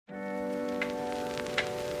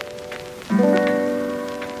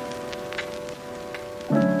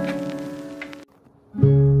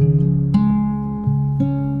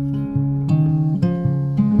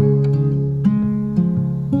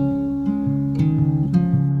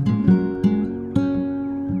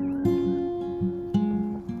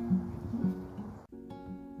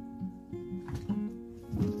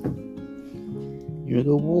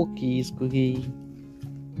Cookie.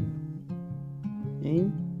 Hey?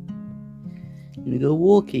 You wanna go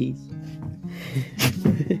walkies?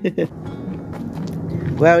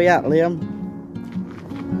 Where are we at, Liam?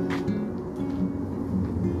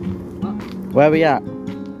 What? Where are we at?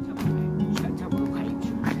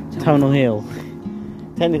 Autumnal Hill.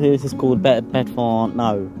 Technically this is called Bedford,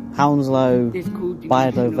 no, Hounslow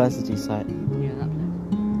Biodiversity Site.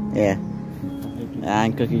 Yeah.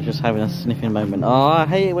 And Cookie's just having a sniffing moment. Oh, I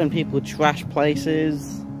hate it when people trash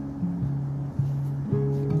places.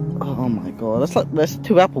 Oh my god, there's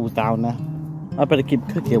 2 apples down there. I better keep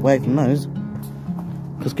Cookie away from those.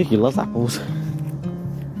 Because Cookie loves apples.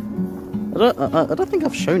 I don't think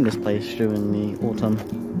I've shown this place during the autumn.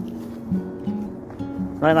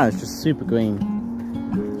 Right now it's just super green.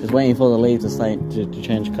 Just waiting for the leaves to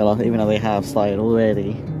change colour, even though they have started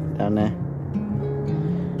already down there.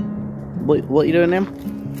 What are you doing now?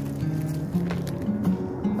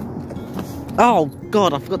 Oh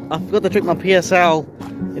god, I forgot to drink my PSL.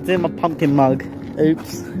 It's in my pumpkin mug.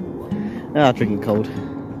 Oops. I'm drinking cold.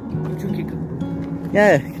 You're drinking cold?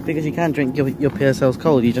 Yeah, because you can drink your PSLs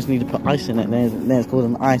cold. You just need to put ice in it, and then it's called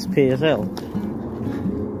an ice PSL.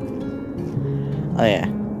 Oh yeah.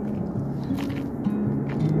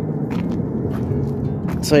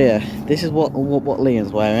 So yeah, this is what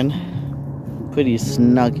Liam's wearing. Pretty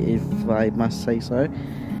snug, if I must say so.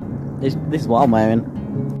 This is what I'm wearing.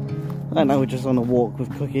 Right now we're just on a walk with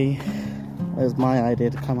Cookie. It was my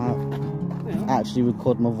idea to come out, actually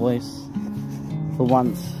record my voice for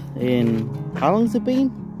once in, how long has it been?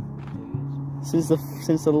 Since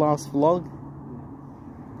the last vlog?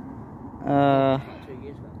 2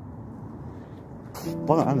 years ago.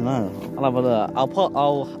 Well, I don't know. I'll have a look. I'll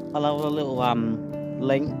have a little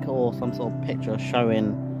link or some sort of picture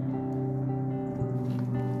showing.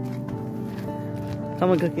 Come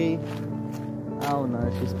on, Cookie. Oh no,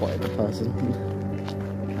 she spotted the person.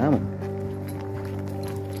 Come on.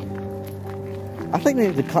 I think we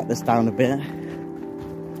need to cut this down a bit.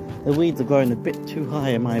 The weeds are growing a bit too high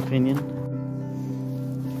in my opinion.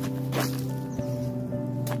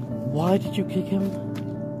 Why did you kick him?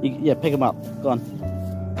 Yeah, pick him up. Go on.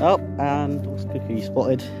 Oh, and what's Cookie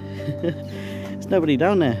spotted? There's nobody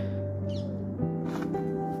down there.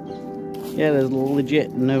 Yeah, there's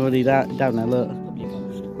legit nobody down there, look.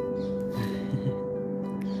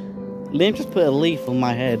 Liam just put a leaf on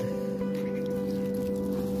my head.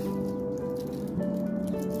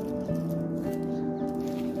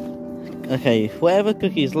 Okay, whatever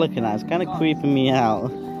Cookie's looking at is kind of creeping me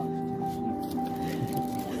out.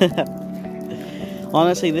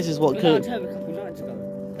 Honestly, this is what Cookie. a couple nights ago.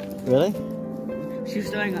 Really? She was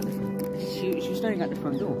staring at the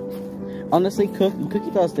front door. Honestly,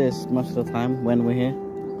 Cookie does this most of the time when we're here,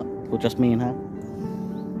 or just me and her.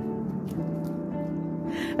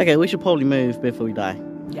 Okay, we should probably move before we die.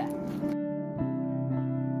 Yeah.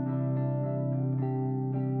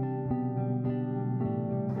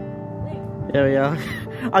 Here we are.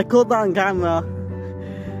 I caught that on camera.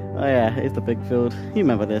 Oh yeah, it's the big field. You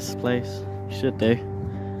remember this place? You should do.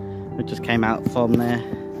 We just came out from there.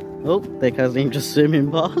 Oh, there goes Liam just zooming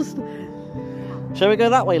past. Shall we go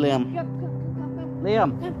that way, Liam?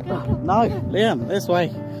 Liam. No, Liam, this way.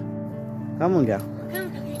 Come on, girl.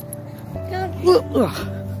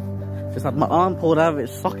 Just had my arm pulled out of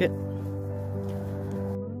its socket.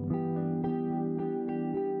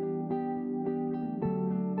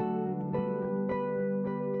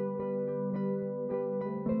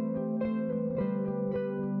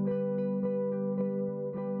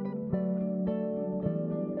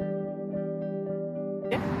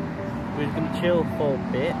 We're gonna chill for a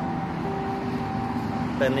bit.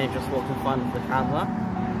 Then they just walk in front of the camera.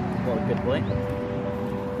 What a good boy.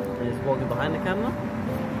 And he's walking behind the camera.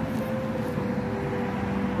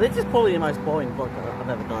 This is probably the most boring vlog I've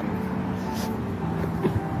ever done.